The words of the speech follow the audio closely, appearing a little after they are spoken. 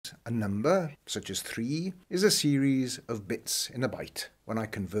case, a number, such as 3, is a series of bits in a byte. When I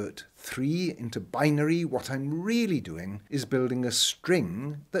convert 3 into binary, what I'm really doing is building a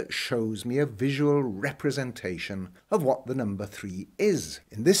string that shows me a visual representation of what the number 3 is.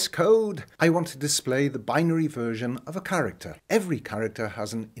 In this code, I want to display the binary version of a character. Every character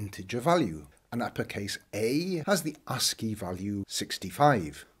has an integer value. An uppercase A has the ASCII value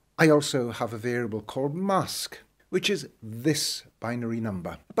 65. I also have a variable called mask, which is this binary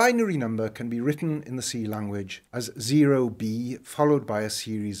number. A binary number can be written in the C language as 0b followed by a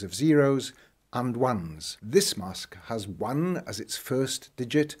series of zeros and ones. This mask has 1 as its first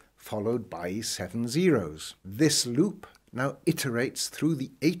digit followed by 7 zeros. This loop now iterates through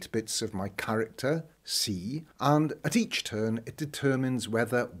the 8 bits of my character, C, and at each turn it determines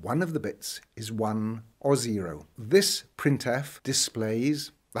whether one of the bits is 1 or 0. This printf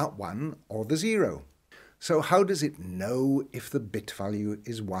displays that 1 or the 0. So how does it know if the bit value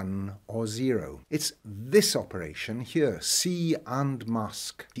is 1 or 0? It's this operation here, C and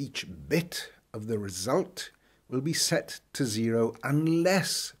mask. Each bit of the result will be set to 0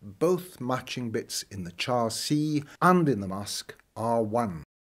 unless both matching bits in the char C and in the mask are 1.